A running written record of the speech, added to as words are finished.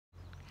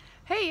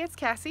Hey, it's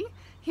Cassie.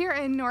 Here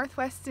in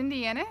Northwest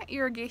Indiana,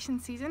 irrigation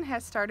season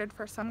has started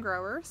for some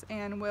growers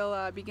and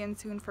will begin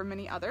soon for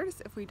many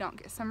others if we don't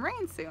get some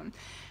rain soon.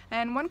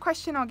 And one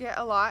question I'll get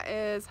a lot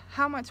is,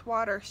 how much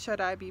water should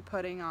I be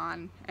putting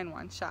on in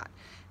one shot?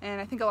 And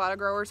I think a lot of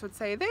growers would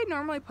say they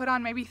normally put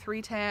on maybe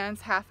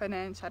 3/10, half an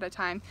inch at a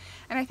time.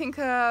 And I think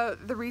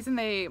the reason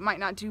they might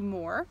not do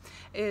more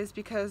is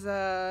because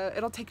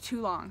it'll take too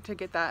long to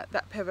get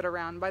that pivot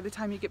around. By the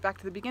time you get back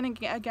to the beginning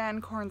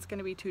again, corn's going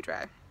to be too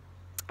dry.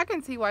 I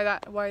can see why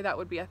that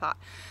would be a thought.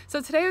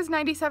 So today was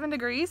 97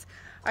 degrees.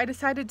 I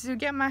decided to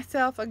get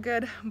myself a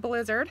good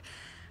blizzard.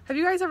 Have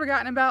you guys ever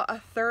gotten about a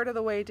third of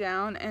the way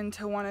down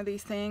into one of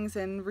these things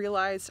and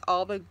realized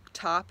all the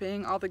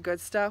topping, all the good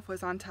stuff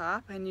was on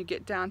top, and you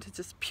get down to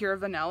just pure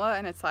vanilla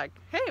and it's like,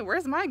 hey,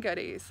 where's my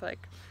goodies?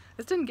 Like,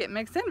 this didn't get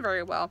mixed in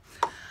very well.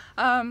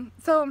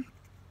 So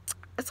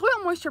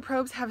soil moisture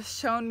probes have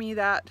shown me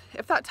that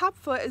if that top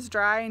foot is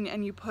dry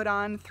and you put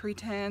on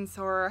 3/10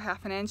 or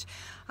half an inch,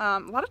 a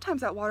lot of times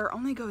that water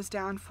only goes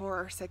down 4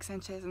 or 6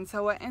 inches. And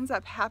so what ends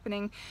up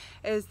happening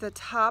is the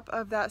top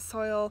of that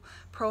soil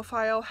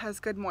profile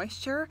has good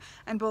moisture,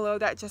 and below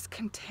that just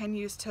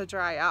continues to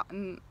dry out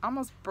and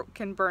almost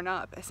can burn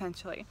up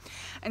essentially.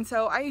 And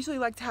so I usually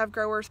like to have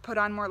growers put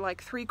on more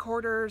like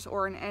 3/4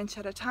 or an inch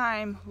at a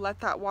time, let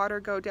that water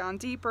go down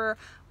deeper,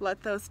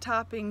 let those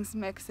toppings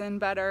mix in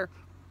better.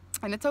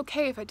 And it's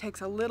okay if it takes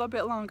a little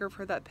bit longer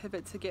for that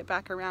pivot to get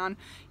back around.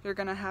 You're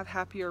going to have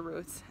happier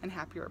roots and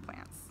happier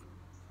plants.